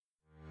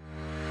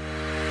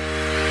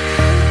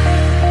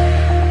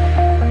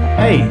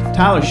Hey,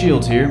 Tyler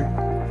Shields here,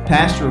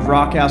 pastor of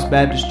Rock House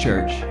Baptist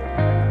Church.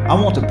 I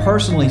want to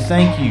personally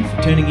thank you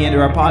for tuning into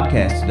our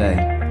podcast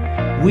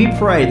today. We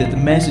pray that the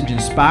message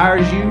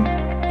inspires you,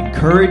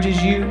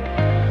 encourages you,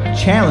 and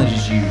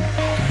challenges you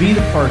to be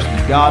the person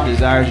that God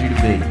desires you to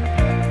be.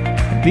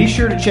 And be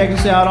sure to check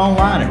us out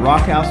online at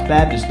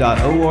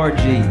rockhousebaptist.org,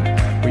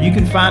 where you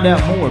can find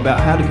out more about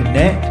how to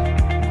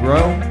connect,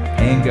 grow,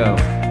 and go.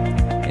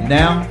 And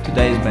now,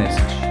 today's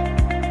message.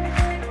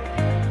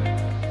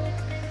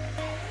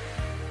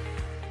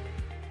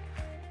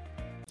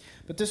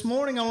 But this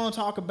morning I want to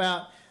talk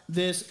about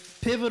this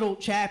pivotal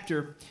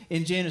chapter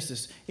in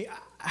Genesis.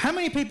 How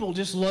many people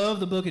just love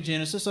the book of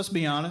Genesis? Let's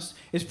be honest.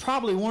 It's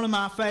probably one of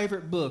my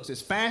favorite books.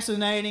 It's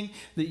fascinating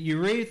that you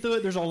read through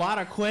it. There's a lot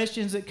of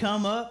questions that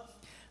come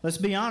up. Let's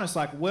be honest,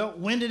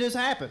 when did this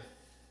happen?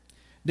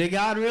 Did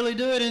God really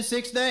do it in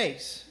 6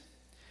 days?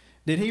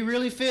 Did he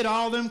really fit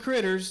all them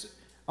critters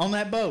on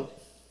that boat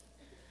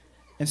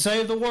and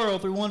save the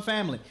world through one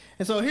family?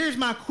 And so here's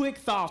my quick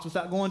thoughts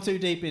without going too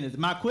deep into it.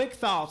 My quick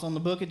thoughts on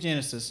the book of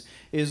Genesis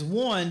is,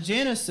 one,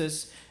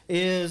 Genesis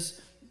is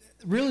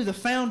really the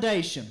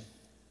foundation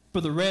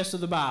for the rest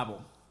of the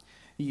Bible.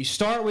 You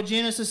start with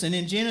Genesis, and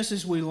in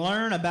Genesis we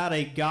learn about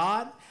a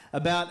God,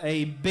 about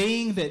a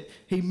being that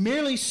he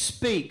merely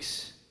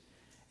speaks,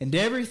 and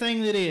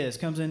everything that is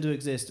comes into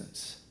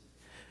existence.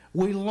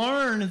 We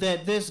learn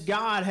that this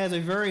God has a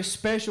very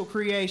special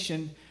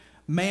creation,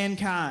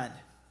 mankind.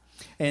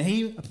 And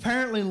he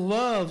apparently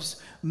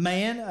loves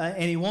man,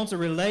 and he wants a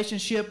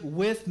relationship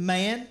with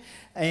man.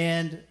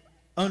 And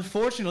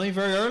unfortunately,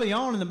 very early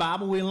on in the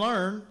Bible, we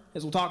learn,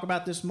 as we'll talk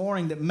about this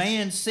morning, that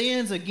man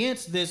sins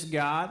against this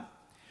God,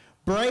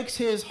 breaks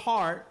his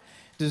heart,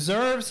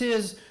 deserves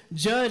his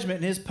judgment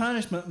and his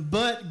punishment.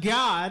 But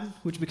God,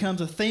 which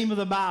becomes a theme of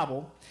the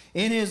Bible,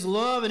 in his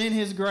love and in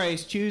his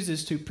grace,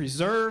 chooses to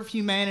preserve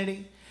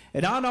humanity.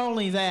 And not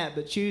only that,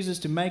 but chooses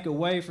to make a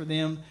way for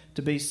them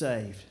to be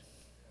saved.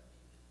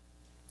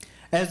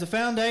 As the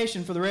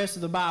foundation for the rest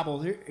of the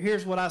Bible,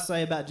 here's what I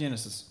say about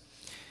Genesis.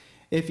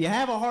 If you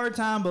have a hard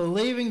time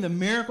believing the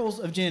miracles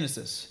of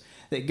Genesis,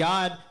 that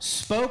God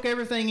spoke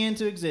everything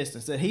into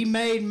existence, that he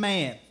made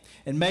man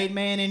and made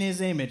man in his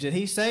image, that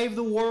he saved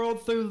the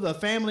world through the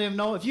family of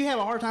Noah, if you have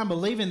a hard time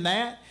believing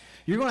that,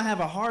 you're going to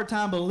have a hard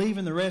time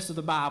believing the rest of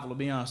the Bible, to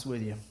be honest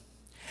with you.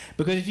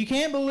 Because if you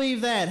can't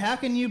believe that, how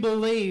can you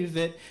believe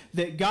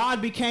that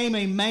God became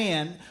a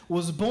man,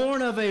 was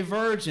born of a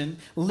virgin,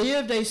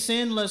 lived a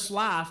sinless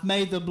life,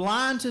 made the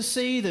blind to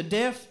see, the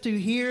deaf to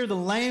hear, the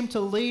lame to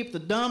leap, the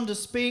dumb to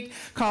speak,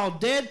 called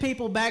dead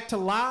people back to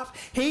life?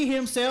 He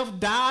himself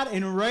died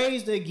and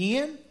raised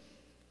again.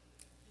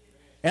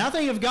 And I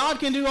think if God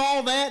can do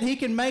all that, he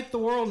can make the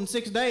world in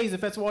 6 days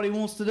if that's what he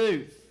wants to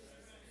do.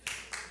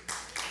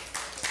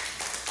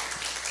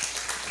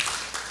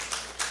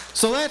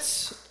 So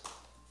that's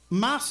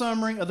my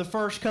summary of the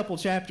first couple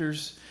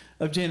chapters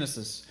of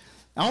Genesis.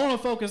 I want to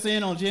focus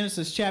in on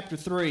Genesis chapter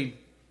 3.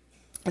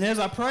 And as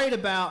I prayed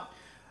about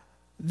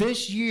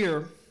this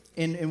year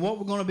and what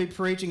we're going to be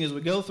preaching as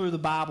we go through the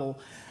Bible,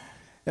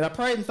 and I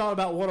prayed and thought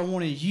about what I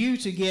wanted you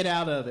to get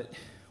out of it.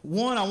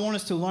 One, I want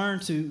us to learn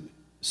to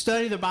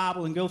study the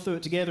Bible and go through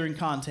it together in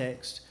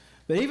context.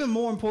 But even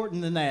more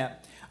important than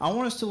that, I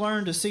want us to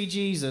learn to see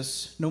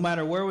Jesus no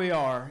matter where we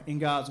are in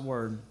God's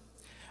Word.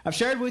 I've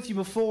shared with you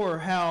before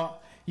how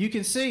you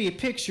can see a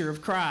picture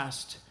of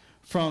Christ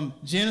from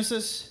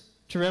Genesis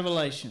to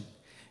Revelation.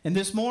 And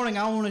this morning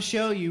I want to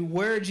show you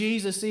where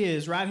Jesus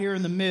is right here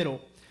in the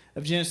middle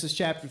of Genesis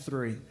chapter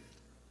 3.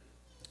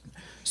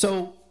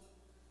 So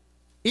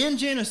in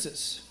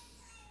Genesis,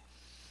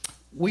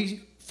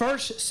 we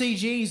first see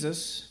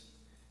Jesus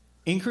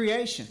in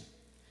creation.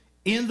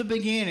 In the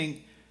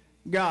beginning,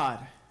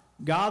 God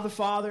the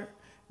Father,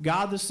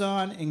 God the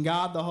Son, and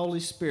God the Holy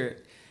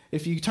Spirit.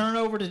 If you turn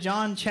over to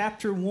John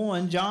chapter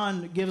 1,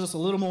 John gives us a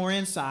little more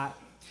insight.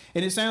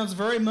 And it sounds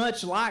very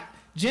much like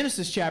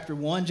Genesis chapter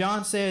 1.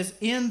 John says,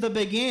 in the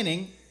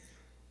beginning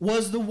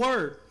was the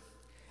Word.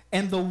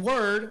 And the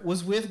Word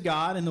was with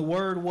God, and the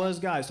Word was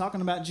God. He's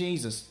talking about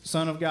Jesus,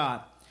 Son of God.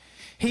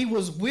 He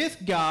was with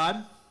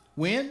God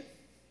when?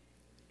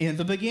 In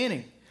the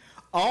beginning.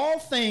 All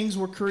things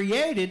were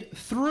created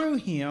through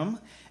him,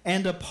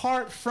 and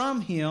apart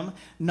from him,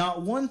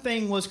 not one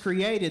thing was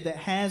created that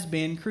has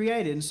been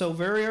created. And so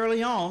very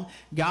early on,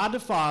 God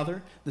the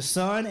Father, the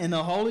Son, and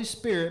the Holy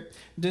Spirit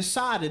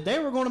decided they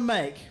were going to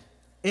make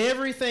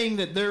everything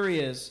that there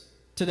is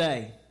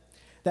today.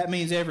 That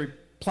means every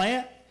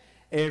plant,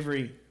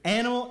 every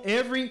animal,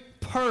 every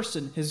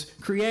person is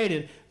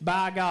created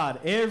by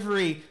God.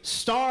 Every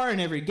star and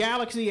every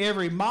galaxy,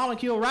 every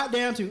molecule, right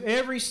down to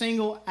every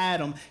single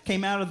atom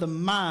came out of the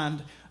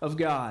mind of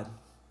God.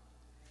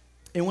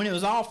 And when it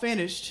was all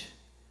finished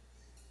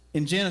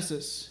in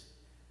Genesis,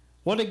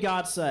 what did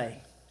God say?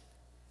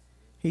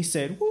 He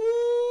said,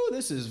 "Woo,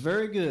 this is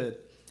very good."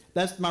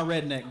 That's my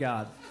redneck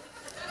God.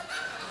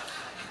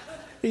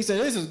 He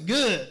said, "This is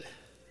good.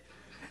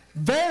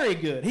 Very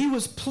good." He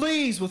was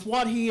pleased with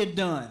what he had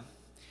done.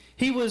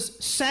 He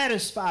was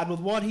satisfied with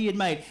what he had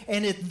made.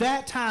 And at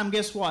that time,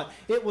 guess what?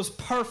 It was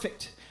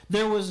perfect.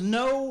 There was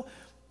no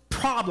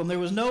problem. There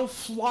was no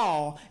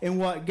flaw in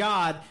what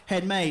God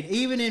had made,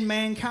 even in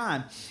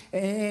mankind.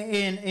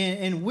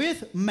 And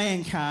with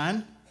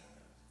mankind,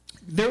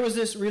 there was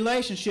this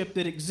relationship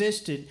that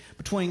existed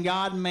between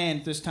God and man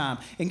at this time.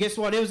 And guess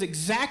what? It was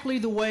exactly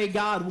the way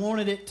God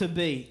wanted it to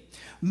be.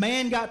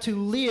 Man got to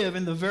live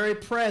in the very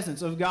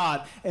presence of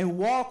God and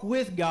walk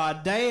with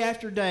God day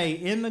after day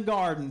in the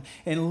garden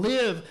and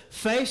live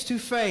face to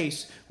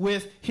face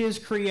with his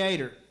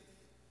Creator.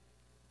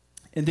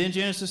 And then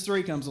Genesis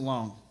 3 comes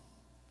along.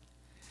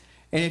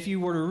 And if you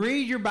were to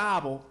read your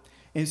Bible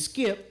and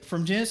skip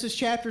from Genesis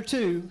chapter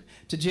 2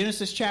 to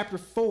Genesis chapter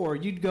 4,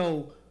 you'd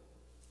go,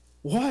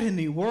 what in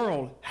the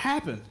world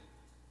happened?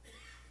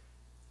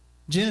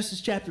 Genesis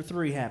chapter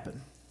 3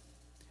 happened.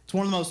 It's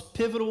one of the most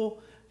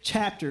pivotal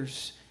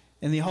chapters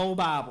in the whole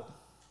Bible.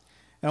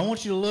 And I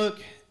want you to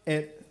look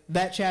at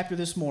that chapter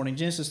this morning.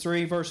 Genesis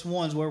 3 verse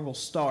 1 is where we'll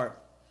start.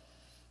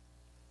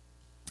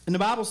 And the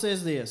Bible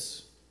says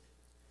this.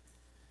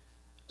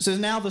 It says,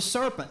 now the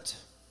serpent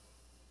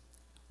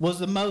was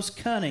the most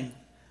cunning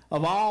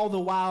of all the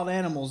wild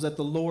animals that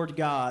the Lord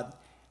God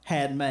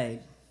had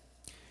made.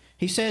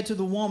 He said to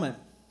the woman,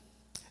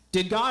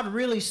 did God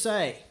really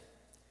say,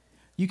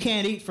 you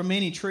can't eat from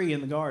any tree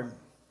in the garden?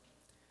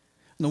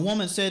 And the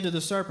woman said to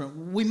the serpent,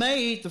 we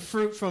may eat the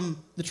fruit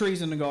from the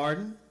trees in the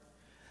garden,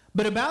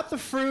 but about the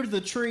fruit of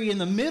the tree in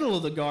the middle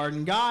of the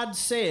garden, God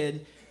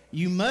said,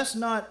 you must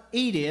not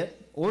eat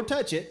it or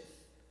touch it,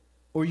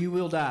 or you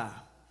will die.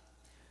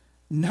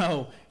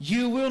 No,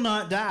 you will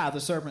not die,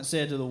 the serpent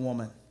said to the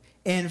woman.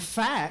 In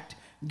fact,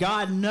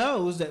 God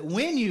knows that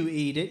when you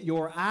eat it,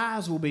 your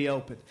eyes will be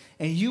opened,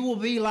 and you will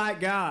be like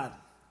God,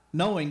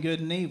 knowing good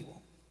and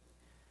evil.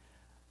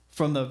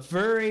 From the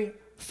very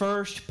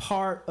first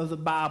part of the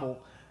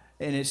Bible,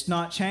 and it's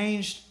not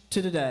changed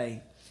to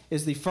today,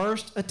 is the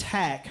first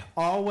attack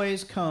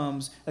always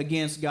comes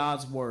against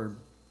God's word.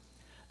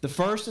 The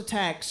first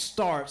attack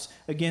starts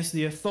against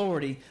the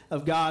authority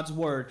of God's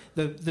word.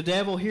 The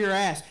devil here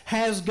asks,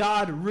 has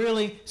God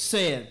really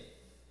said?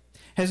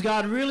 Has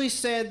God really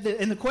said that?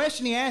 And the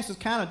question he asks is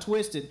kind of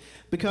twisted,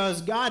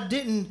 because God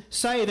didn't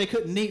say they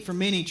couldn't eat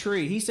from any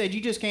tree. He said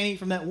you just can't eat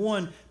from that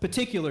one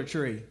particular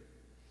tree.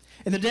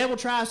 And the devil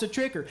tries to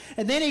trick her.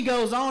 And then he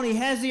goes on, he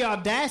has the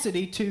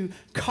audacity to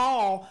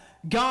call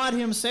God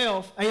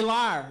himself a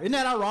liar. Isn't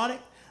that ironic?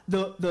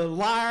 The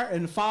liar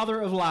and father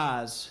of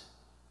lies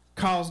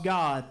calls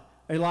God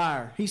a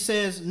liar. He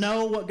says,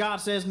 no, what God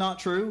says is not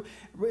true.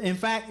 In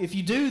fact, if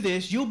you do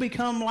this, you'll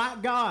become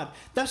like God.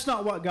 That's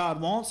not what God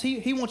wants.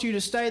 He wants you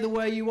to stay the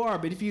way you are.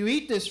 But if you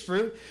eat this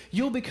fruit,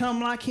 you'll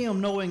become like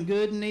him, knowing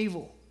good and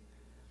evil.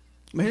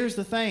 But here's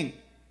the thing.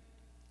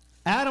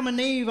 Adam and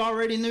Eve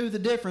already knew the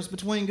difference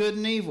between good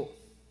and evil.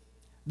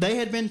 They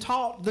had been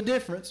taught the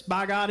difference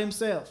by God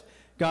himself.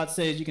 God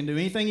says you can do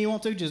anything you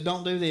want to, just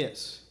don't do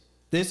this.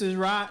 This is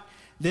right,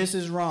 this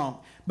is wrong.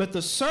 But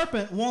the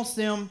serpent wants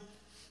them,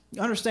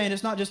 understand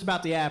it's not just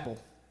about the apple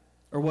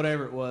or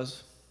whatever it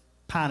was,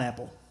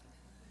 pineapple.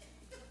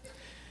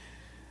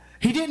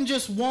 He didn't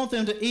just want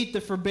them to eat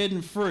the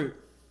forbidden fruit.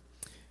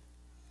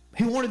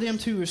 He wanted them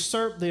to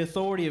usurp the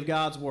authority of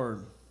God's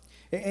word.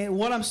 And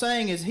what I'm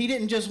saying is he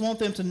didn't just want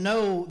them to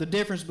know the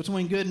difference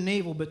between good and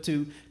evil, but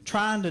to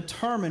try and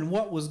determine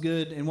what was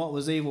good and what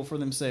was evil for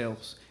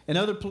themselves. In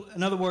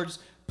other words,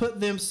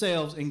 put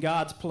themselves in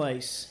God's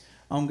place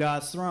on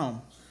God's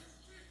throne.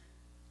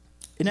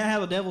 Isn't that how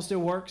the devil still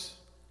works?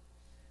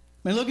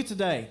 I mean, look at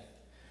today.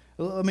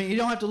 I mean, you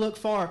don't have to look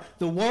far.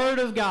 The Word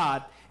of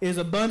God is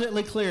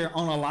abundantly clear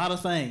on a lot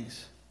of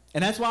things.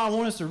 And that's why I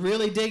want us to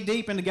really dig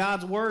deep into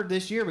God's Word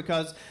this year,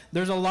 because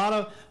there's a lot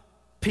of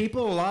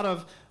people, a lot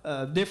of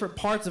different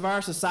parts of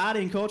our society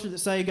and culture that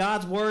say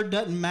God's Word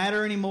doesn't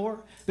matter anymore.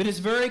 But it's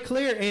very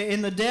clear,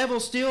 and the devil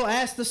still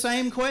asks the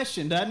same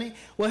question, doesn't he?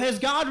 Well, has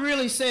God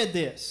really said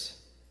this?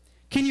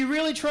 Can you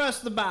really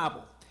trust the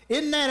Bible?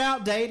 Isn't that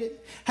outdated?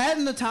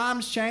 Hasn't the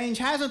times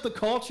changed? Hasn't the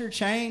culture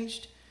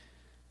changed?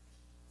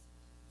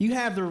 You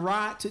have the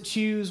right to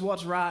choose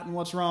what's right and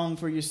what's wrong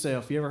for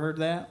yourself. You ever heard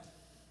that?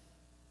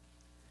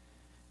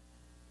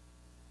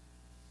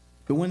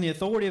 But when the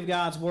authority of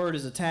God's word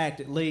is attacked,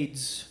 it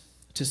leads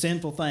to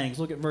sinful things.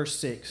 Look at verse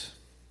 6.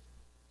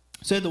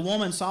 It said, the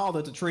woman saw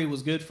that the tree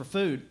was good for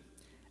food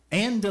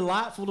and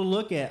delightful to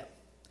look at,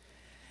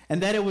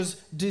 and that it was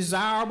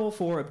desirable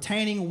for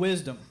obtaining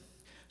wisdom.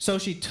 So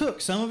she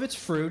took some of its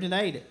fruit and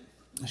ate it.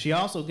 She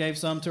also gave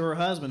some to her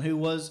husband who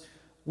was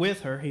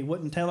with her. He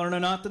wouldn't tell her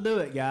not to do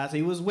it, guys.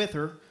 He was with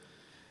her.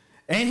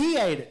 And he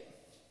ate it.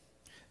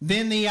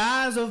 Then the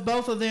eyes of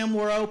both of them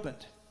were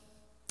opened,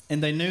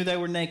 and they knew they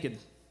were naked.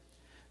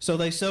 So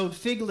they sewed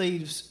fig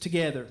leaves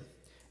together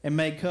and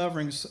made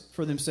coverings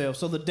for themselves.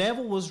 So the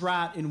devil was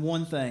right in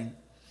one thing.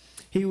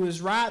 He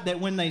was right that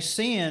when they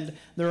sinned,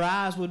 their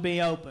eyes would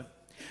be open.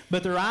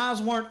 But their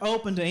eyes weren't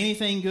open to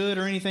anything good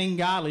or anything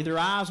godly. Their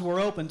eyes were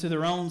open to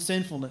their own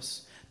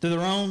sinfulness, to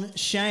their own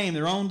shame,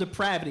 their own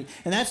depravity.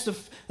 And that's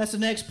the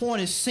next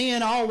point, is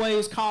sin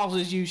always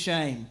causes you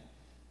shame.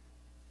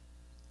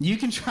 You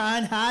can try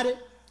and hide it.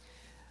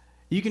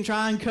 You can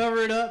try and cover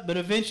it up, but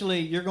eventually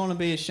you're going to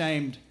be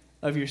ashamed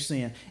of your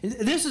sin.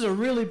 This is a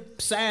really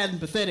sad and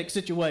pathetic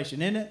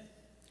situation, isn't it?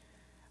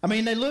 I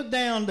mean, they look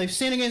down, they've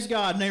sinned against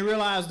God, and they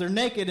realize they're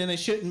naked and they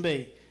shouldn't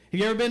be. Have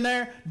you ever been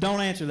there? Don't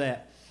answer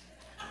that.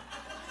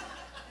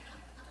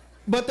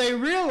 But they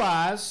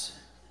realize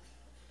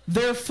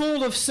they're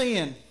full of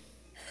sin.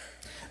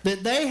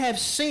 That they have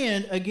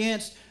sinned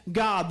against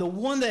God, the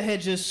one that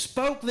had just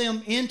spoke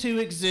them into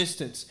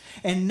existence.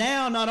 And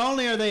now not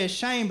only are they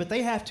ashamed, but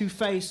they have to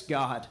face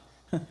God.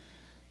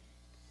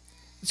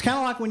 It's kind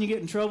of like when you get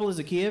in trouble as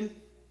a kid.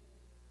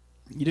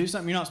 You do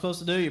something you're not supposed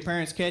to do, your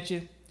parents catch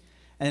you,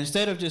 and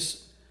instead of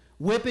just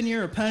whipping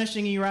you or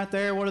punishing you right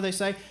there, what do they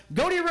say?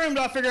 Go to your room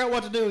till I figure out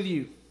what to do with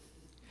you.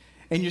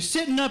 And you're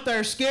sitting up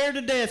there scared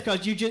to death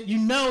because you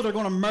know they're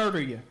going to murder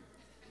you.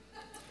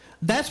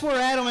 That's where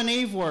Adam and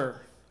Eve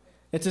were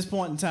at this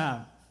point in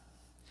time.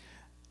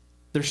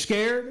 They're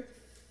scared,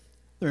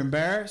 they're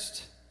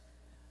embarrassed,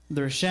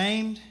 they're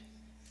ashamed.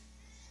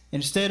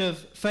 Instead of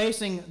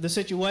facing the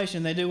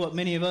situation, they do what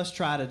many of us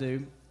try to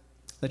do.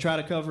 They try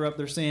to cover up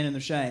their sin and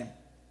their shame.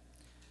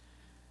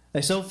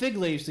 They sew fig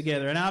leaves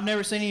together. And I've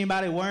never seen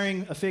anybody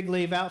wearing a fig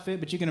leaf outfit,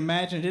 but you can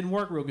imagine it didn't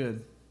work real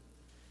good.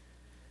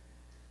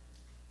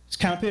 It's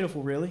kind of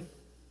pitiful, really.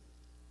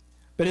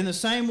 But in the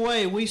same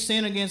way, we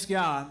sin against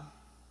God,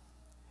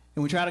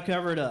 and we try to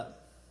cover it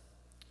up.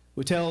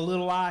 We tell a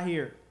little lie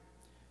here.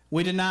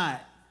 We deny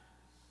it.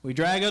 We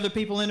drag other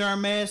people into our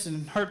mess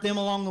and hurt them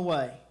along the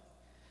way.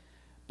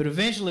 But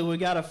eventually, we've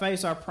got to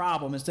face our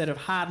problem instead of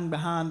hiding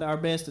behind our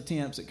best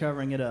attempts at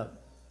covering it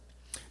up.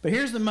 But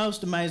here's the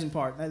most amazing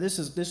part. Now, this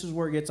is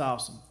where it gets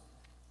awesome.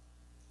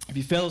 If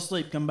you fell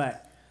asleep, come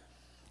back.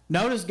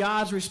 Notice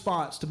God's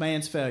response to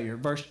man's failure.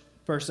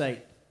 Verse 8.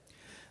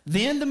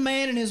 Then the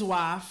man and his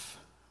wife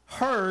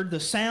heard the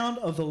sound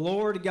of the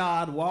Lord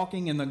God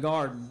walking in the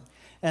garden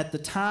at the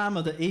time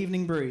of the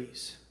evening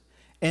breeze,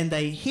 and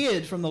they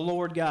hid from the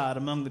Lord God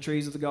among the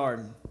trees of the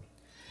garden.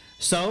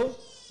 So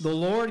the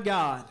Lord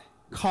God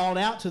called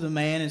out to the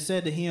man and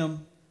said to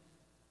him,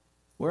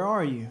 "Where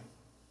are you?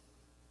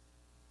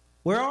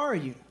 Where are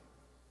you?"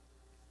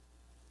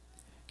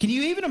 Can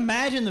you even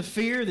imagine the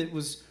fear that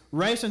was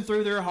racing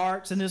through their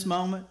hearts in this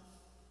moment?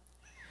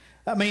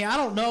 I mean, I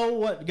don't know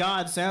what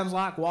God sounds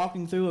like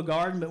walking through a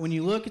garden, but when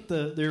you look at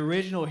the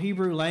original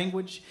Hebrew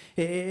language,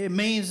 it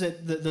means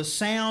that the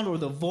sound or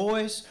the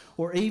voice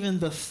or even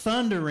the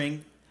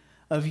thundering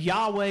of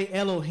Yahweh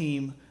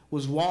Elohim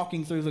was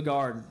walking through the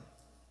garden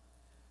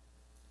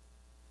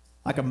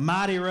like a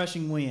mighty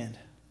rushing wind.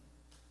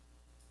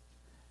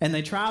 And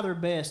they try their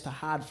best to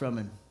hide from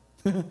him.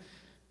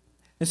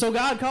 And so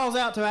God calls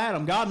out to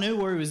Adam. God knew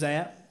where he was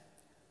at,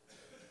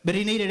 but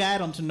he needed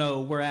Adam to know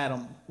where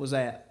Adam was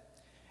at.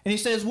 And he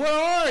says, "Where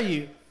are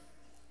you?"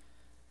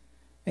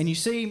 And you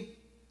see,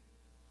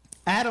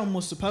 Adam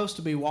was supposed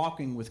to be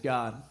walking with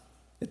God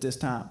at this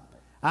time.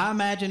 I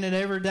imagine it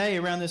every day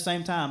around this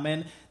same time.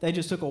 Man, they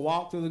just took a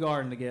walk through the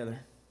garden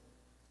together.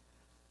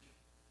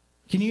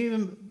 Can you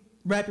even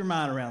wrap your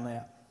mind around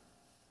that?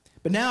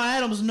 But now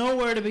Adam's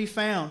nowhere to be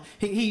found.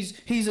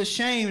 He's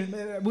ashamed.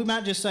 We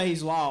might just say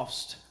he's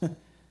lost.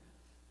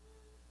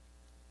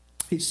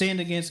 He sinned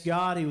against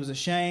God. He was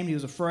ashamed. He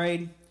was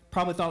afraid.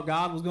 Probably thought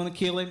God was going to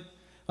kill him,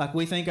 like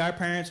we think our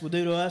parents would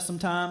do to us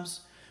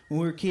sometimes when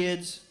we were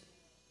kids.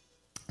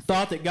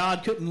 Thought that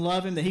God couldn't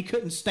love him, that he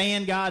couldn't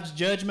stand God's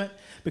judgment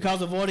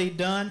because of what he'd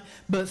done.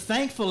 But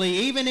thankfully,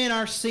 even in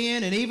our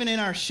sin and even in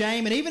our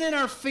shame and even in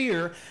our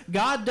fear,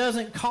 God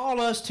doesn't call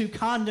us to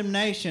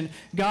condemnation.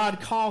 God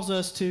calls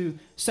us to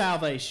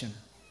salvation.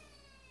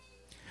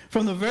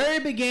 From the very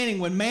beginning,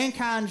 when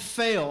mankind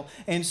fell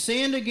and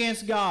sinned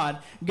against God,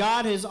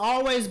 God has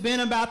always been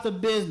about the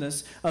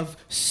business of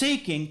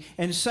seeking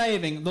and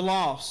saving the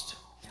lost,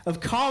 of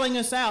calling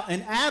us out.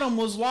 And Adam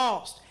was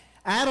lost.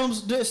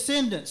 Adam's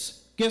descendants,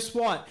 guess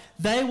what?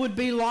 They would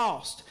be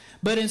lost.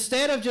 But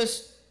instead of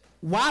just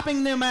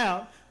wiping them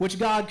out, which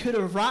God could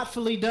have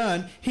rightfully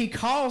done, he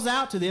calls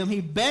out to them, he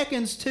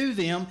beckons to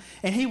them,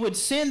 and he would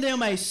send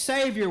them a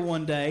Savior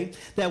one day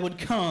that would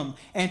come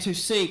and to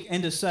seek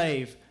and to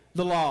save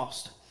the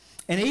lost.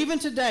 And even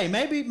today,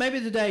 maybe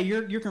today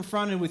you're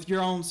confronted with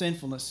your own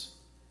sinfulness,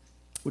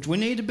 which we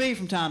need to be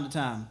from time to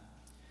time.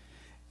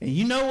 And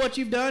you know what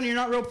you've done. You're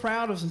not real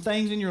proud of some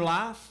things in your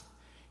life.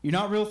 You're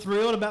not real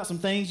thrilled about some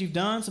things you've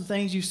done, some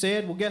things you've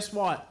said. Well, guess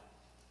what?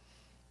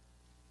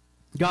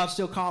 God's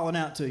still calling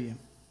out to you.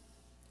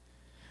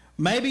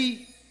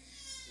 Maybe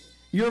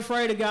you're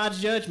afraid of God's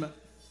judgment.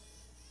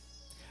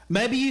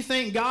 Maybe you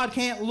think God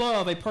can't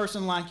love a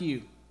person like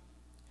you.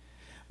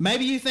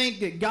 Maybe you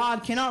think that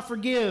God cannot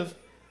forgive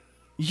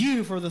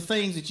you for the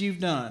things that you've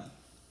done.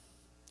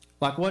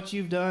 Like what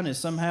you've done has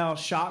somehow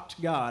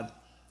shocked God.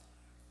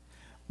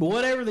 But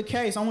whatever the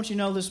case, I want you to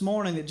know this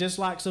morning that just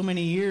like so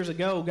many years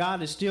ago,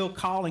 God is still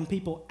calling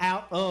people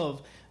out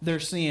of their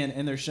sin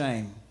and their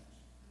shame.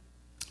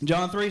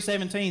 John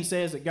 3:17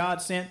 says that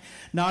God sent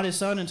not his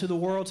Son into the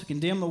world to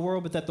condemn the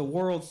world, but that the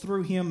world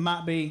through him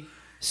might be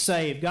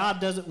saved. God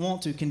doesn't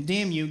want to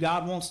condemn you.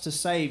 God wants to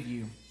save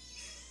you.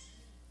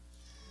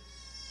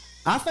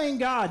 I thank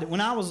God that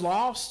when I was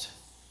lost,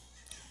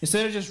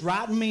 instead of just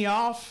writing me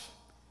off,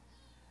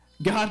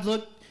 God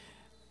looked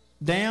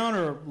down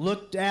or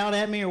looked out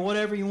at me or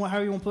whatever you want,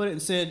 however you want to put it,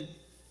 and said,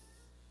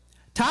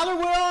 Tyler,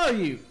 where are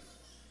you?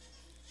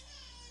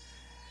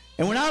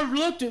 And when I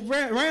looked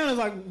around, I was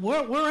like,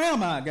 where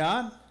am I,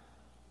 God?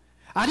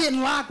 I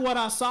didn't like what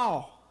I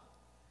saw.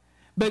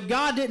 But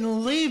God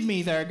didn't leave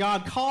me there.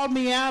 God called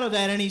me out of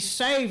that, and He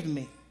saved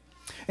me.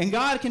 And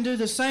God can do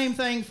the same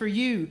thing for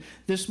you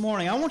this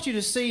morning. I want you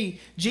to see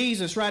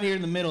Jesus right here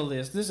in the middle of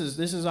this. This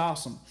is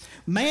awesome.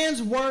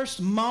 Man's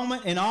worst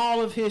moment in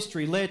all of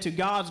history led to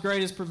God's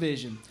greatest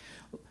provision.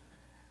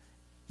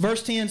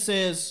 Verse 10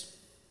 says,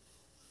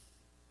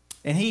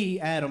 and he,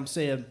 Adam,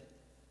 said,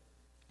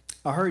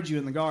 I heard you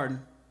in the garden,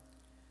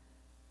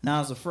 and I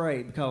was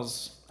afraid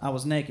because I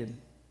was naked,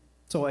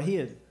 so I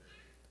hid.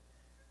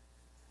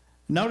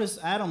 Notice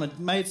Adam had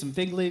made some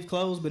fig leaf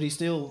clothes, but he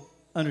still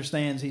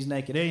understands he's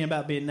naked. It ain't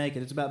about being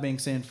naked. It's about being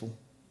sinful.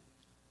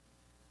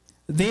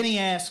 Then he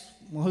asked,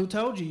 well, who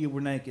told you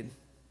were naked?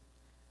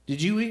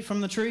 Did you eat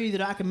from the tree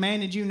that I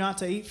commanded you not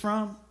to eat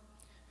from?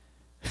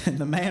 And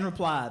the man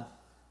replied,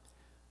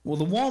 well,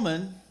 the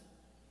woman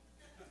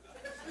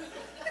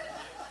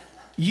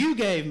you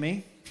gave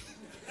me,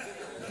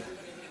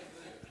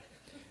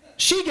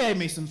 she gave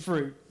me some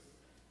fruit,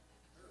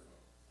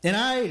 and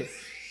I ate it.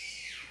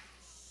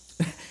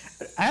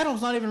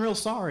 Adam's not even real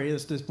sorry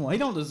at this point. He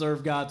don't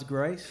deserve God's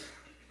grace.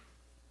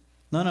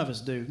 None of us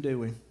do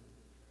we?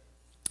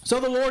 So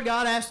the Lord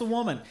God asked the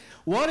woman,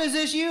 what is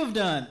this you have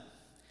done?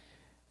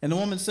 And the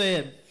woman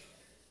said,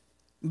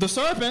 the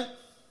serpent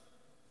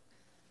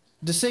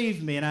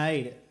deceived me and I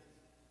ate it.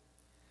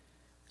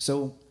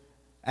 So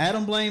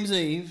Adam blames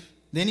Eve,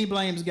 then he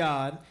blames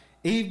God.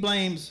 Eve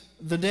blames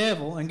the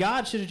devil, and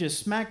God should have just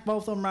smacked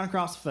both of them right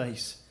across the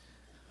face.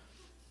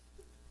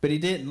 But he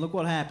didn't. Look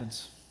what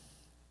happens.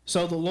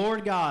 So the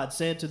Lord God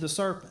said to the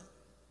serpent,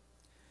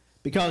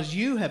 because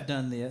you have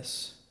done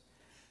this,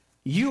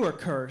 you are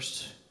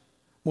cursed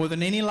more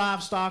than any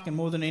livestock and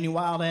more than any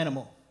wild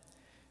animal.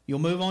 You'll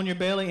move on your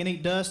belly and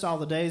eat dust all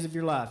the days of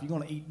your life. You're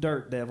going to eat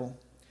dirt, devil.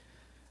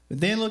 But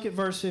then look at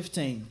verse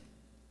 15.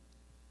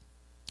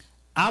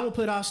 I will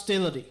put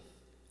hostility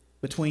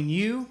between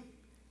you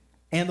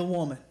and the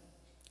woman,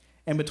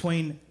 and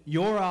between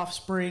your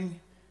offspring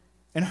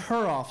and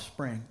her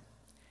offspring.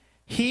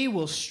 He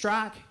will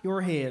strike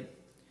your head,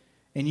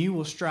 and you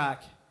will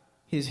strike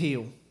his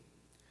heel.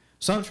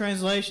 Some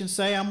translations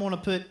say I'm going to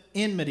put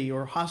enmity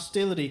or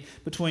hostility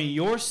between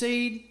your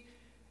seed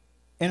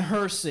and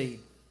her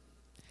seed.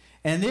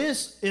 And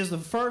this is the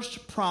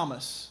first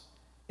promise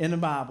in the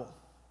Bible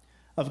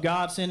of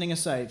God sending a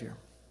Savior.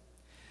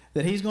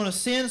 That He's going to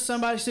send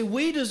somebody. See,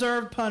 we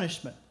deserve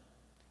punishment.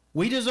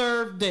 We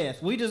deserve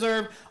death. We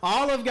deserve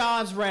all of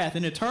God's wrath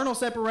and eternal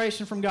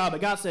separation from God. But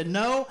God said,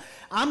 no,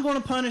 I'm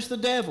going to punish the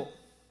devil.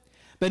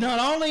 But not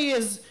only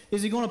is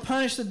He going to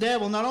punish the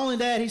devil, not only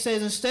that, He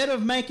says, instead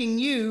of making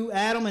you,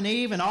 Adam and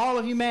Eve, and all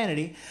of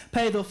humanity,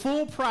 pay the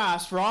full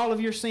price for all of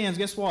your sins,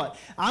 guess what?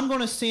 I'm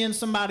going to send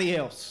somebody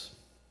else.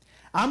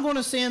 I'm going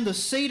to send the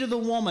seed of the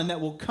woman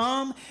that will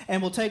come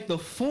and will take the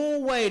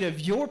full weight of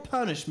your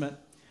punishment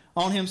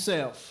on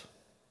himself.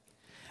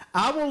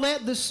 I will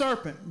let the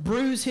serpent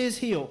bruise his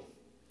heel.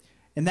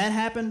 And that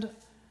happened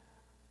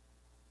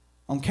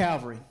on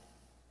Calvary.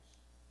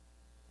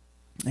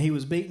 He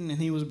was beaten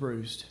and he was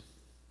bruised.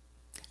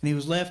 And he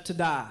was left to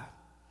die.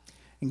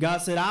 And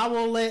God said, I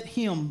will let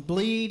him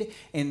bleed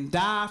and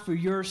die for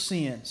your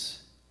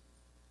sins.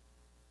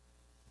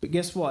 But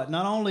guess what?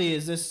 Not only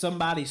is this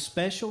somebody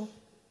special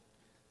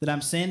that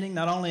I'm sending,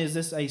 not only is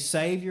this a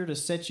Savior to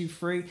set you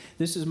free,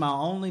 this is my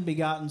only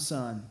begotten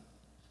Son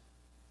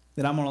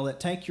that I'm going to let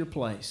take your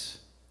place.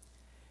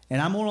 And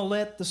I'm going to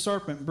let the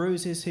serpent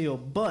bruise his heel,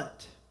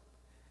 but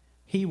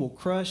he will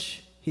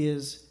crush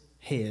his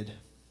head.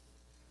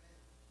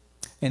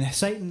 And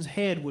Satan's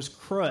head was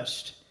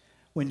crushed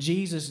when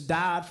Jesus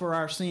died for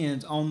our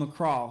sins on the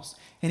cross.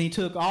 And he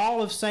took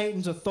all of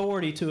Satan's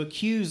authority to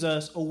accuse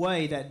us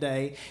away that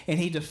day. And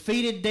he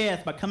defeated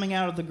death by coming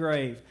out of the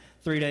grave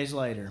 3 days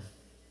later.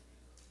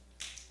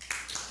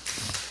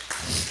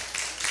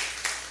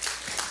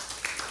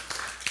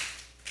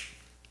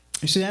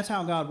 You see, that's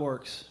how God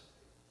works.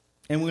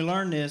 And we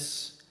learn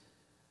this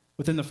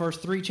within the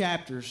first 3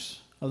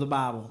 chapters of the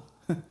Bible.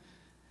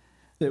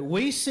 That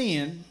we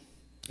sin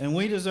and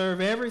we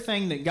deserve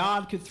everything that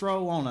God could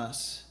throw on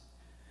us.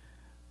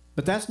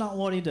 But that's not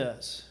what He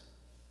does.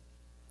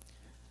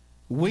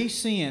 We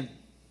sin,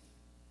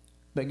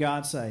 but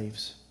God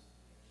saves.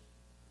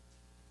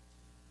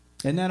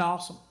 Isn't that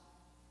awesome?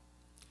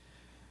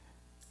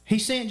 He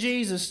sent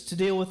Jesus to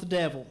deal with the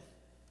devil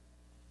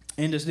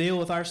and to deal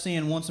with our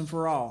sin once and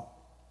for all.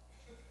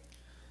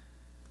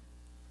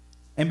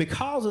 And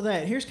because of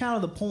that, here's kind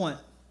of the point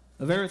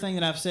of everything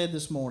that I've said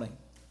this morning.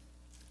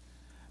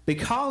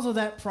 Because of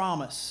that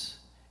promise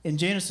in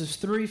Genesis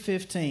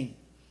 3:15,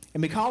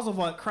 and because of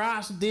what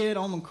Christ did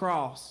on the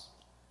cross,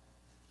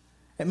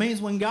 it means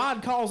when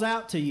God calls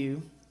out to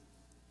you,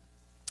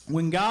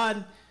 when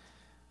God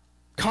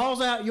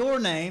calls out your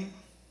name,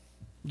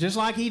 just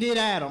like he did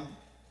Adam,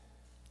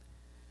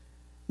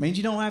 means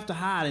you don't have to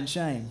hide in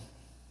shame.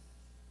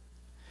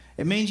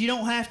 It means you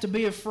don't have to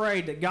be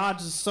afraid that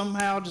God's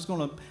somehow just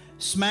going to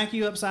smack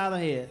you upside the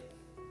head.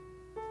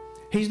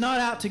 He's not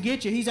out to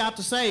get you. He's out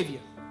to save you.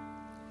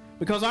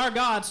 Because our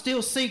God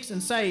still seeks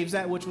and saves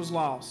that which was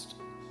lost.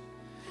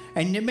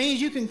 And it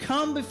means you can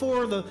come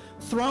before the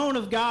throne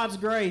of God's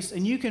grace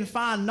and you can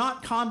find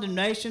not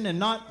condemnation and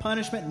not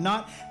punishment and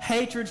not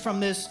hatred from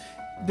this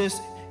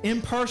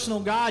impersonal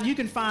God. You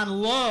can find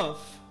love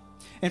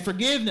and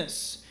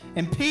forgiveness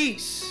and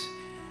peace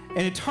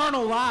and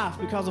eternal life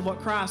because of what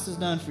Christ has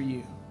done for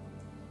you.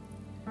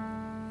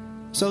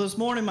 So this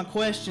morning, my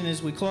question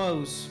as we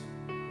close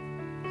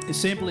is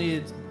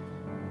simply,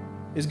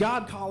 is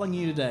God calling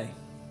you today?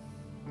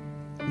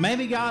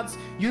 Maybe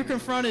you're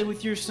confronted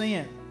with your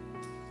sin.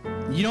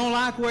 You don't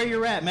like where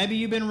you're at. Maybe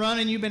you've been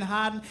running, you've been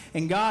hiding,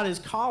 and God is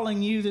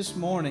calling you this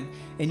morning,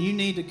 and you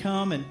need to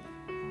come and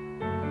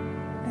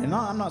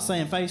I'm not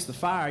saying face the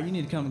fire. You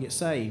need to come and get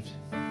saved.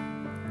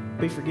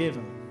 Be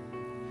forgiven.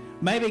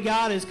 Maybe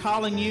God is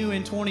calling you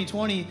in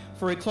 2020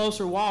 for a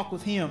closer walk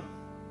with Him.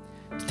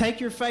 To take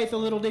your faith a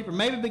little deeper.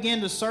 Maybe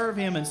begin to serve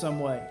Him in some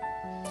way.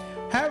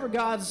 However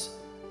God's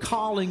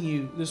calling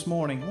you this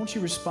morning, won't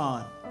you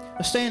respond?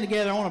 Let's stand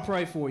together. I want to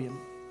pray for you.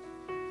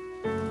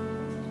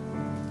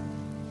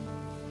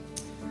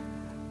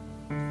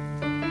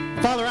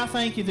 Father, I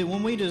thank you that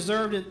when we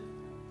deserved it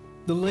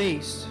the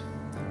least,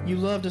 you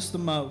loved us the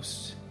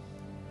most.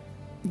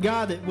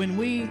 God, that when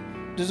we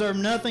deserve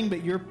nothing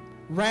but your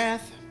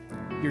wrath,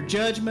 your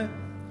judgment,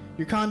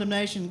 your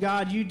condemnation,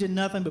 God, you did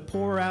nothing but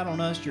pour out on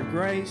us your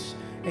grace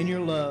and your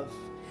love.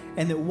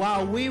 And that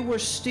while we were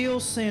still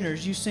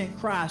sinners, you sent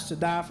Christ to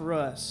die for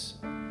us.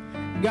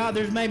 God,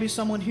 there's maybe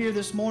someone here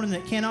this morning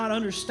that cannot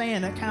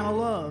understand that kind of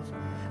love.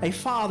 A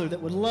father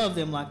that would love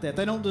them like that.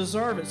 They don't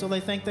deserve it, so they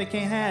think they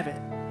can't have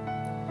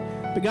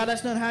it. But God,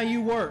 that's not how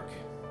you work.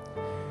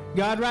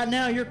 God, right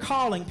now you're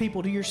calling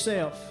people to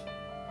yourself.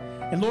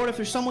 And Lord, if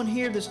there's someone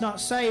here that's not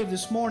saved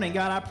this morning,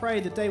 God, I pray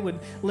that they would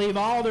leave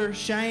all their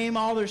shame,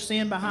 all their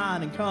sin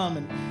behind and come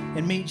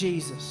and meet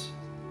Jesus.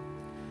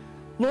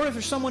 Lord, if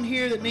there's someone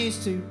here that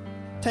needs to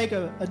take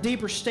a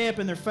deeper step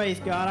in their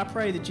faith, God, I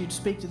pray that you'd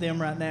speak to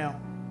them right now.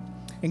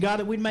 And God,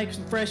 that we'd make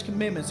some fresh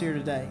commitments here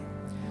today.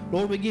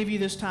 Lord, we give you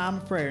this time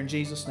of prayer in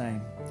Jesus'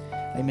 name.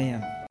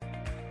 Amen.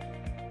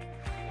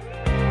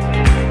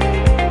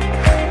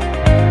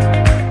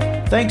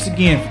 Thanks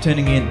again for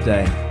tuning in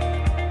today.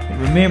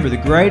 And remember, the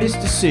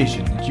greatest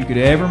decision that you could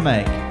ever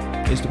make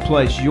is to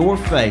place your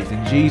faith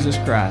in Jesus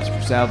Christ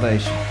for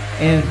salvation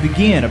and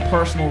begin a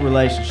personal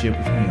relationship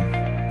with Him.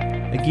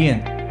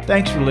 Again,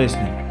 thanks for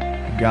listening,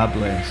 and God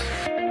bless.